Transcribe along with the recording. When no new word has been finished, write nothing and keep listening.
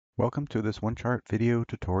Welcome to this OneChart video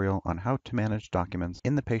tutorial on how to manage documents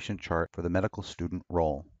in the patient chart for the medical student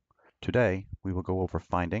role. Today, we will go over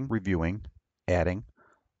finding, reviewing, adding,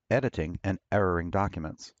 editing, and erroring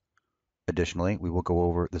documents. Additionally, we will go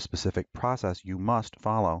over the specific process you must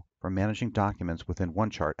follow for managing documents within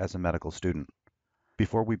OneChart as a medical student.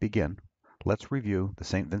 Before we begin, let's review the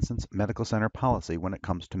St. Vincent's Medical Center policy when it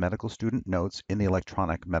comes to medical student notes in the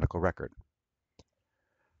electronic medical record.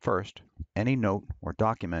 First, any note or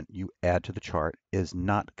document you add to the chart is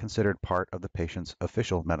not considered part of the patient's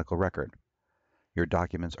official medical record. Your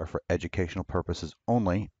documents are for educational purposes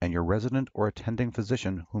only, and your resident or attending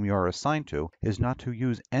physician whom you are assigned to is not to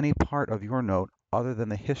use any part of your note other than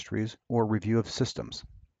the histories or review of systems.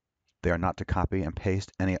 They are not to copy and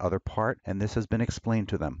paste any other part, and this has been explained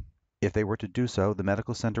to them. If they were to do so, the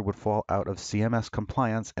medical center would fall out of CMS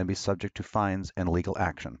compliance and be subject to fines and legal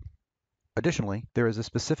action. Additionally, there is a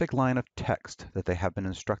specific line of text that they have been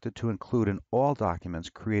instructed to include in all documents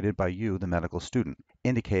created by you, the medical student,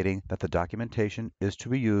 indicating that the documentation is to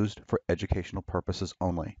be used for educational purposes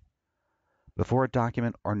only. Before a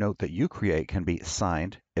document or note that you create can be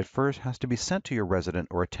signed, it first has to be sent to your resident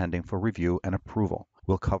or attending for review and approval.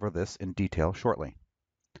 We'll cover this in detail shortly.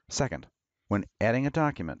 Second, when adding a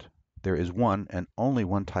document, there is one and only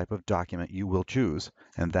one type of document you will choose,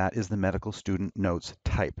 and that is the medical student notes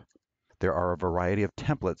type. There are a variety of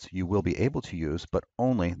templates you will be able to use, but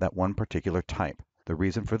only that one particular type. The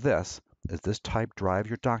reason for this is this type drives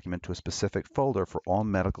your document to a specific folder for all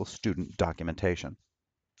medical student documentation.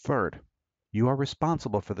 Third, you are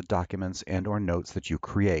responsible for the documents and/or notes that you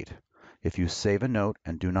create. If you save a note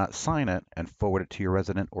and do not sign it and forward it to your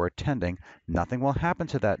resident or attending, nothing will happen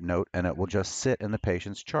to that note and it will just sit in the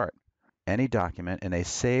patient's chart. Any document in a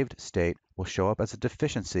saved state will show up as a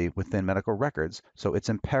deficiency within medical records, so it's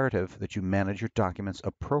imperative that you manage your documents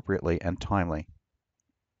appropriately and timely.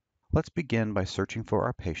 Let's begin by searching for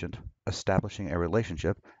our patient, establishing a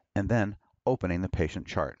relationship, and then opening the patient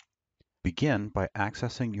chart. Begin by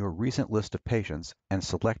accessing your recent list of patients and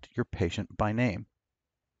select your patient by name.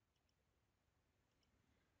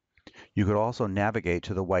 You could also navigate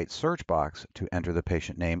to the white search box to enter the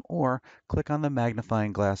patient name or click on the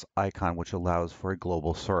magnifying glass icon which allows for a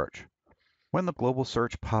global search. When the global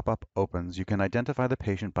search pop-up opens, you can identify the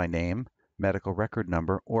patient by name, medical record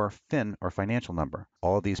number, or FIN or financial number.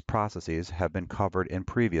 All of these processes have been covered in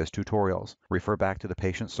previous tutorials. Refer back to the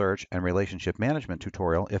patient search and relationship management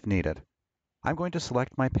tutorial if needed. I'm going to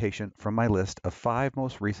select my patient from my list of 5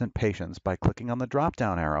 most recent patients by clicking on the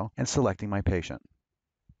drop-down arrow and selecting my patient.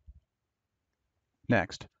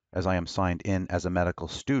 Next, as I am signed in as a medical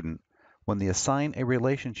student, when the Assign a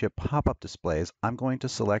Relationship pop-up displays, I'm going to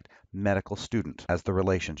select Medical Student as the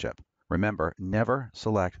relationship. Remember, never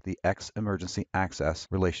select the X Emergency Access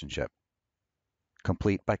relationship.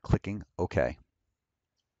 Complete by clicking OK.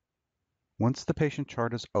 Once the patient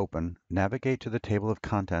chart is open, navigate to the table of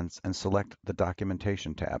contents and select the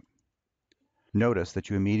Documentation tab. Notice that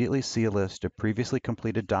you immediately see a list of previously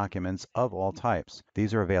completed documents of all types.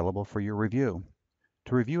 These are available for your review.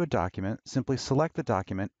 To review a document, simply select the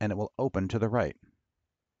document and it will open to the right.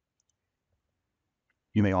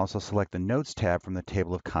 You may also select the Notes tab from the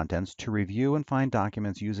table of contents to review and find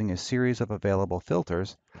documents using a series of available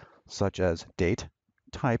filters, such as Date,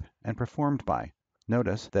 Type, and Performed By.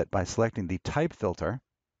 Notice that by selecting the Type filter,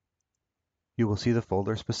 you will see the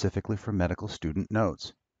folder specifically for medical student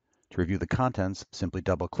notes. To review the contents, simply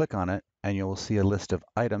double-click on it, and you will see a list of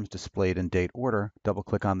items displayed in date order.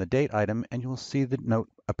 Double-click on the date item, and you will see the note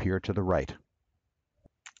appear to the right.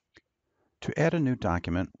 To add a new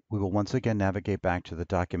document, we will once again navigate back to the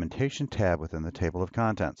Documentation tab within the table of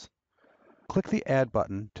contents. Click the Add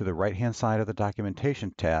button to the right-hand side of the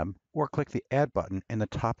Documentation tab, or click the Add button in the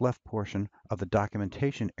top left portion of the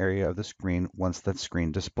Documentation area of the screen once that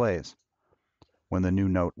screen displays. When the new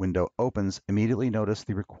note window opens, immediately notice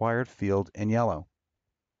the required field in yellow.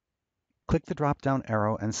 Click the drop-down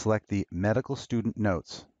arrow and select the Medical Student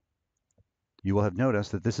Notes. You will have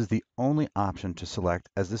noticed that this is the only option to select,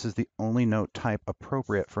 as this is the only note type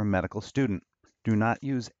appropriate for a medical student. Do not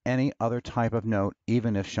use any other type of note,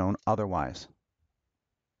 even if shown otherwise.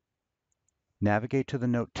 Navigate to the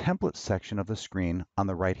Note Templates section of the screen on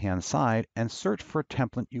the right-hand side and search for a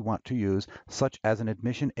template you want to use, such as an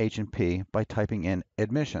admission H&P, by typing in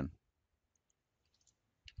admission.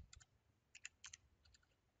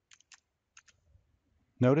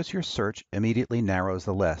 Notice your search immediately narrows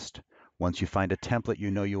the list. Once you find a template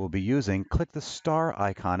you know you will be using, click the star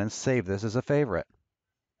icon and save this as a favorite.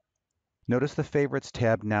 Notice the Favorites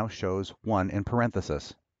tab now shows 1 in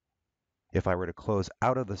parentheses. If I were to close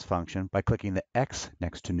out of this function by clicking the X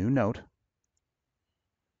next to New Note,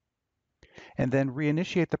 and then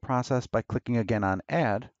reinitiate the process by clicking again on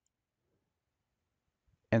Add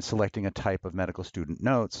and selecting a type of medical student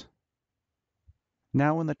notes.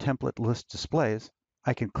 Now when the template list displays,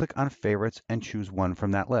 I can click on Favorites and choose one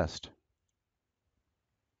from that list.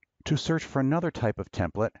 To search for another type of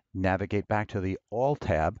template, navigate back to the All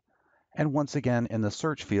tab, and once again in the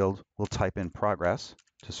search field, we'll type in Progress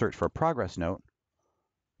to search for a progress note.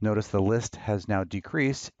 Notice the list has now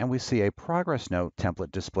decreased and we see a progress note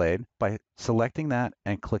template displayed. By selecting that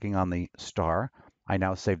and clicking on the star, I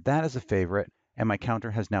now save that as a favorite and my counter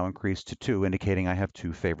has now increased to 2, indicating I have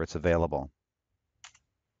 2 favorites available.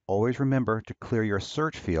 Always remember to clear your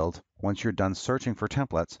search field once you're done searching for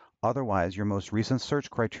templates, otherwise your most recent search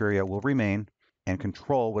criteria will remain and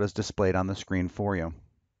control what is displayed on the screen for you.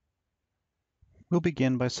 We'll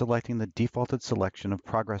begin by selecting the defaulted selection of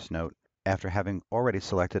Progress Note after having already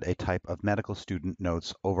selected a type of medical student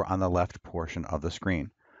notes over on the left portion of the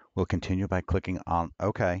screen. We'll continue by clicking on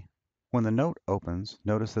OK. When the note opens,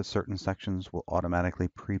 notice that certain sections will automatically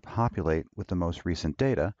pre-populate with the most recent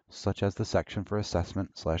data, such as the section for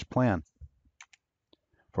assessment/plan.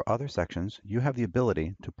 For other sections, you have the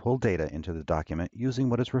ability to pull data into the document using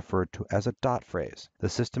what is referred to as a dot phrase. The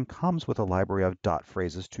system comes with a library of dot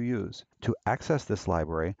phrases to use. To access this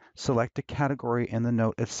library, select a category in the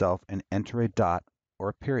note itself and enter a dot or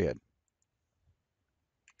a period.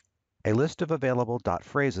 A list of available dot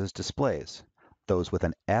phrases displays. Those with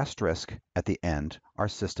an asterisk at the end are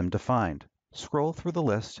system defined. Scroll through the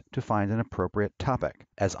list to find an appropriate topic.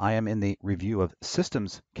 As I am in the Review of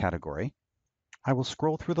Systems category, I will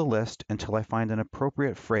scroll through the list until I find an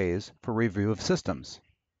appropriate phrase for review of systems.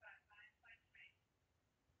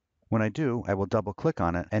 When I do, I will double-click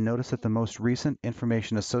on it and notice that the most recent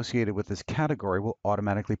information associated with this category will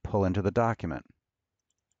automatically pull into the document.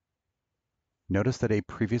 Notice that a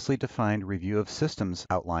previously defined review of systems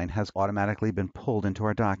outline has automatically been pulled into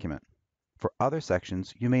our document. For other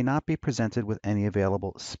sections, you may not be presented with any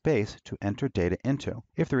available space to enter data into.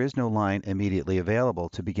 If there is no line immediately available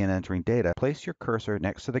to begin entering data, place your cursor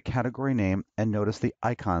next to the category name and notice the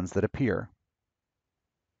icons that appear.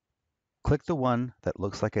 Click the one that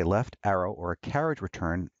looks like a left arrow or a carriage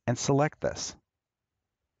return and select this.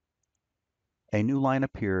 A new line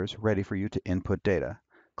appears ready for you to input data.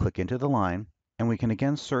 Click into the line and we can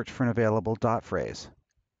again search for an available dot phrase.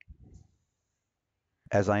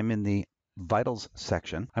 As I'm in the Vitals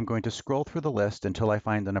section, I'm going to scroll through the list until I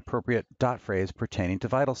find an appropriate dot phrase pertaining to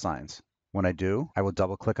vital signs. When I do, I will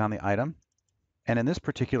double-click on the item. And in this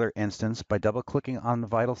particular instance, by double-clicking on the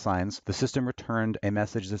vital signs, the system returned a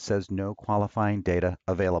message that says no qualifying data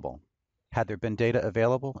available. Had there been data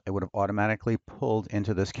available, it would have automatically pulled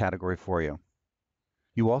into this category for you.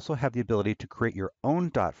 You also have the ability to create your own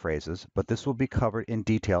dot phrases, but this will be covered in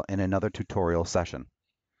detail in another tutorial session.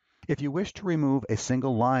 If you wish to remove a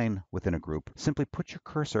single line within a group, simply put your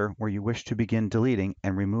cursor where you wish to begin deleting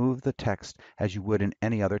and remove the text as you would in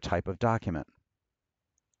any other type of document.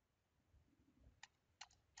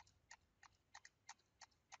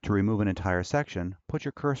 To remove an entire section, put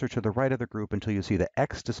your cursor to the right of the group until you see the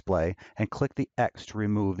X display and click the X to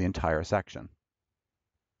remove the entire section.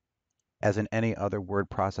 As in any other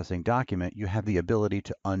word processing document, you have the ability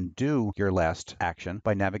to undo your last action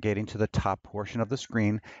by navigating to the top portion of the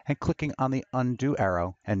screen and clicking on the undo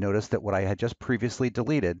arrow, and notice that what I had just previously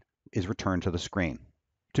deleted is returned to the screen.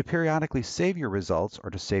 To periodically save your results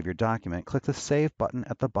or to save your document, click the Save button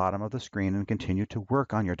at the bottom of the screen and continue to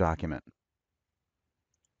work on your document.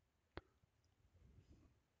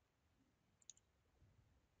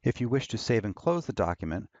 If you wish to save and close the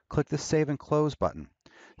document, click the Save and Close button.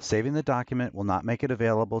 Saving the document will not make it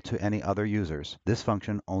available to any other users. This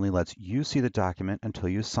function only lets you see the document until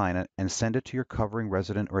you sign it and send it to your covering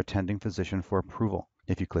resident or attending physician for approval.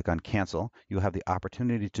 If you click on Cancel, you'll have the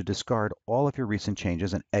opportunity to discard all of your recent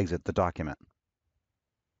changes and exit the document.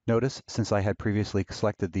 Notice, since I had previously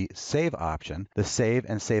selected the Save option, the Save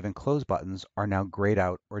and Save and Close buttons are now grayed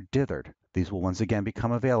out or dithered. These will once again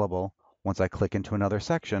become available once I click into another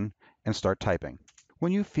section and start typing.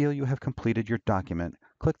 When you feel you have completed your document,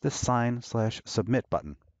 click the Sign/Submit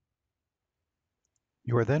button.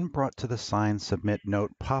 You are then brought to the Sign Submit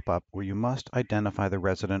Note pop-up where you must identify the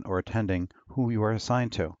resident or attending who you are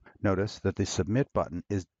assigned to. Notice that the Submit button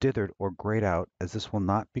is dithered or grayed out, as this will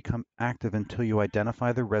not become active until you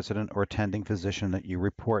identify the resident or attending physician that you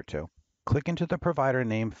report to. Click into the provider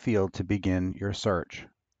name field to begin your search.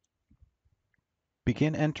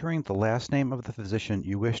 Begin entering the last name of the physician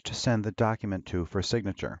you wish to send the document to for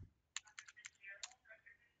signature.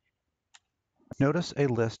 Notice a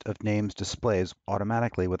list of names displays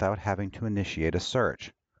automatically without having to initiate a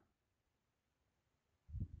search.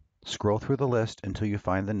 Scroll through the list until you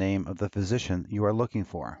find the name of the physician you are looking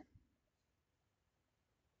for.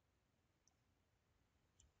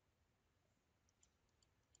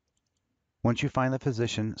 Once you find the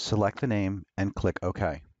physician, select the name and click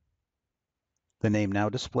OK. The name now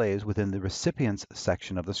displays within the Recipients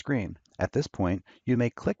section of the screen. At this point, you may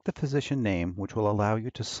click the physician name, which will allow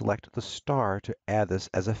you to select the star to add this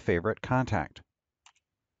as a favorite contact.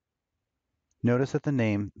 Notice that the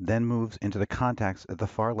name then moves into the contacts at the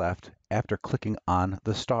far left after clicking on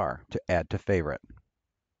the star to add to favorite.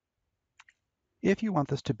 If you want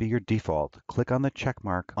this to be your default, click on the check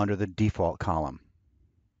mark under the Default column.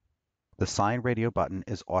 The Sign Radio button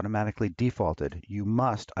is automatically defaulted. You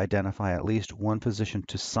must identify at least one physician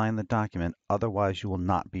to sign the document, otherwise you will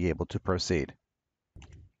not be able to proceed.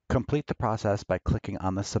 Complete the process by clicking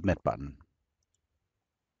on the Submit button.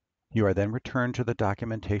 You are then returned to the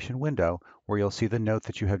documentation window where you'll see the note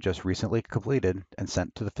that you have just recently completed and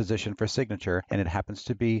sent to the physician for signature, and it happens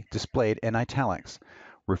to be displayed in italics.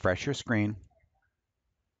 Refresh your screen,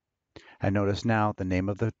 and notice now the name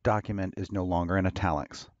of the document is no longer in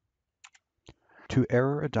italics. To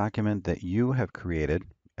error a document that you have created,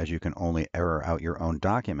 as you can only error out your own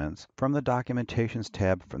documents, from the Documentations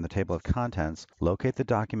tab from the table of contents, locate the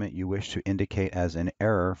document you wish to indicate as an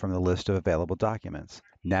error from the list of available documents.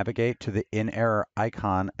 Navigate to the In Error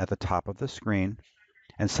icon at the top of the screen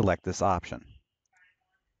and select this option.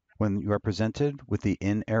 When you are presented with the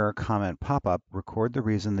In Error comment pop-up, record the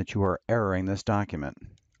reason that you are erroring this document.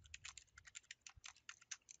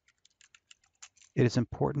 It is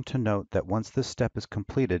important to note that once this step is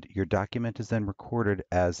completed, your document is then recorded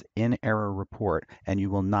as In Error Report, and you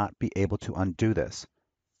will not be able to undo this.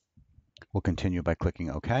 We'll continue by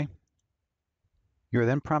clicking OK. You are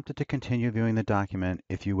then prompted to continue viewing the document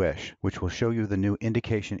if you wish, which will show you the new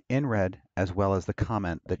indication in red as well as the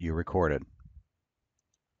comment that you recorded.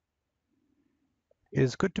 It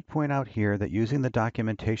is good to point out here that using the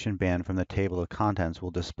documentation band from the table of contents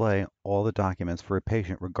will display all the documents for a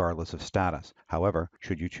patient regardless of status. However,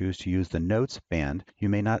 should you choose to use the notes band, you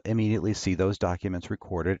may not immediately see those documents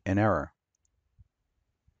recorded in error.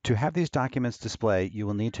 To have these documents display, you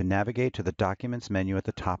will need to navigate to the Documents menu at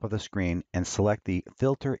the top of the screen and select the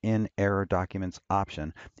Filter in Error Documents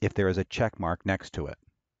option if there is a check mark next to it.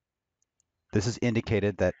 This is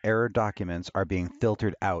indicated that error documents are being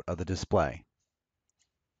filtered out of the display.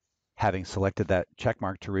 Having selected that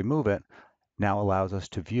checkmark to remove it now allows us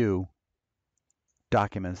to view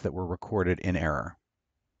documents that were recorded in error.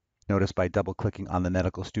 Notice by double-clicking on the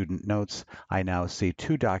medical student notes, I now see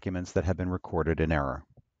 2 documents that have been recorded in error.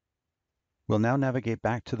 We'll now navigate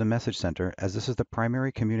back to the Message Center, as this is the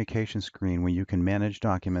primary communication screen where you can manage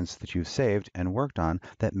documents that you've saved and worked on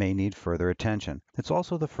that may need further attention. It's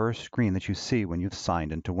also the first screen that you see when you've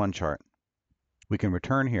signed into OneChart. We can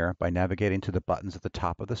return here by navigating to the buttons at the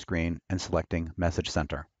top of the screen and selecting Message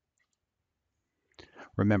Center.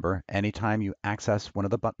 Remember, anytime you access one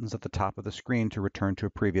of the buttons at the top of the screen to return to a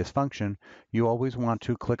previous function, you always want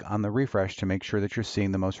to click on the refresh to make sure that you're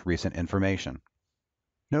seeing the most recent information.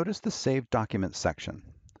 Notice the Save Documents section.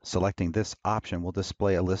 Selecting this option will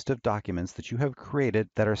display a list of documents that you have created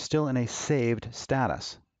that are still in a saved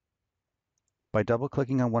status. By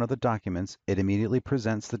double-clicking on one of the documents, it immediately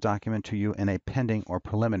presents the document to you in a pending or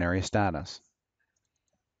preliminary status.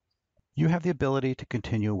 You have the ability to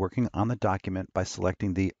continue working on the document by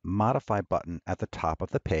selecting the Modify button at the top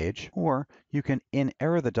of the page, or you can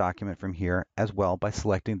in-error the document from here as well by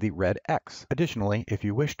selecting the red X. Additionally, if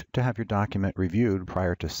you wished to have your document reviewed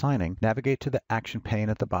prior to signing, navigate to the Action pane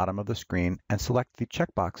at the bottom of the screen and select the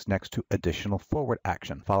checkbox next to Additional Forward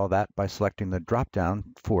Action. Follow that by selecting the drop-down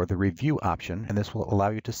for the Review option, and this will allow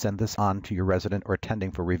you to send this on to your resident or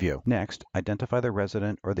attending for review. Next, identify the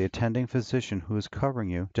resident or the attending physician who is covering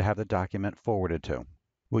you to have the document forwarded to.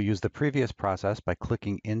 We'll use the previous process by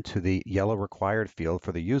clicking into the yellow required field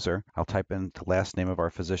for the user. I'll type in the last name of our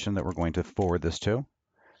physician that we're going to forward this to.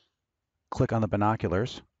 Click on the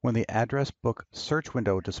binoculars. When the address book search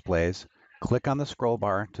window displays, click on the scroll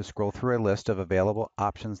bar to scroll through a list of available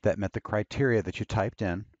options that met the criteria that you typed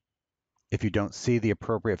in. If you don't see the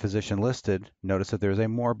appropriate physician listed, notice that there's a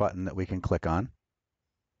More button that we can click on.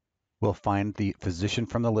 We'll find the physician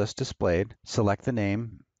from the list displayed, select the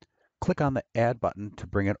name, click on the Add button to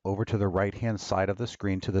bring it over to the right-hand side of the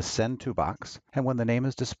screen to the Send To box, and when the name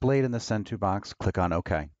is displayed in the Send To box, click on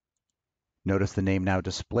OK. Notice the name now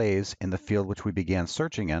displays in the field which we began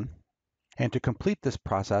searching in. And to complete this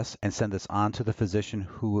process and send this on to the physician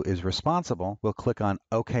who is responsible, we'll click on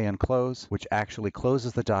OK and Close, which actually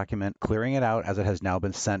closes the document, clearing it out as it has now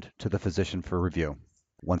been sent to the physician for review.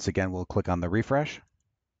 Once again, we'll click on the refresh.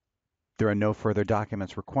 There are no further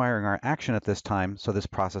documents requiring our action at this time, so this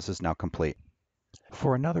process is now complete.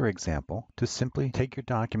 For another example, to simply take your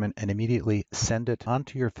document and immediately send it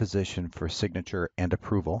onto your physician for signature and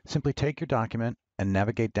approval, simply take your document and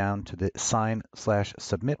navigate down to the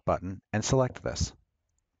Sign/Submit button and select this.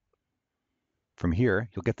 From here,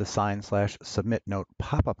 you'll get the Sign/Submit note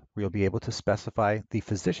pop-up where you'll be able to specify the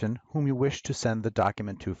physician whom you wish to send the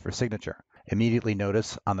document to for signature. Immediately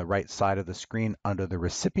notice on the right side of the screen under the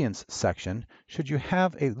Recipients section, should you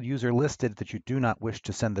have a user listed that you do not wish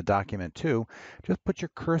to send the document to, just put your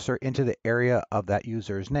cursor into the area of that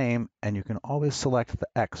user's name and you can always select the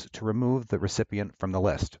X to remove the recipient from the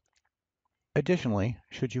list. Additionally,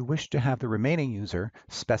 should you wish to have the remaining user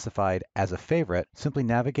specified as a favorite, simply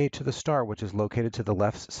navigate to the star which is located to the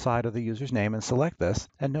left side of the user's name and select this,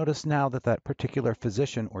 and notice now that that particular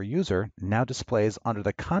physician or user now displays under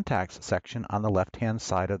the Contacts section on the left-hand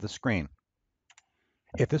side of the screen.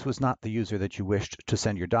 If this was not the user that you wished to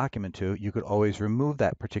send your document to, you could always remove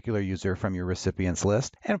that particular user from your recipients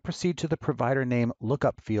list and proceed to the provider name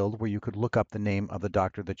lookup field where you could look up the name of the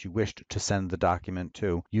doctor that you wished to send the document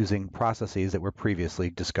to using processes that were previously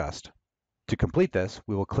discussed. To complete this,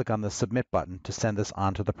 we will click on the Submit button to send this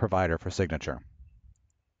on to the provider for signature.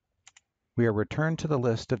 We are returned to the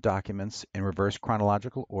list of documents in reverse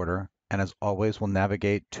chronological order, and as always, we'll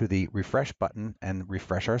navigate to the Refresh button and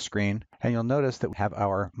refresh our screen. And you'll notice that we have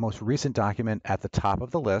our most recent document at the top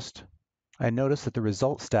of the list. And notice that the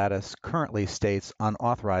result status currently states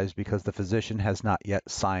unauthorized because the physician has not yet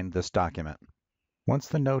signed this document. Once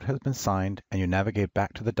the note has been signed and you navigate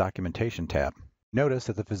back to the Documentation tab, notice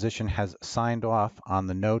that the physician has signed off on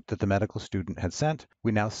the note that the medical student had sent.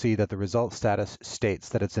 We now see that the result status states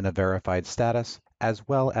that it's in a verified status, as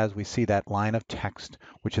well as we see that line of text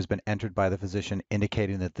which has been entered by the physician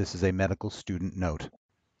indicating that this is a medical student note.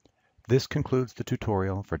 This concludes the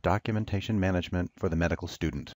tutorial for documentation management for the medical student.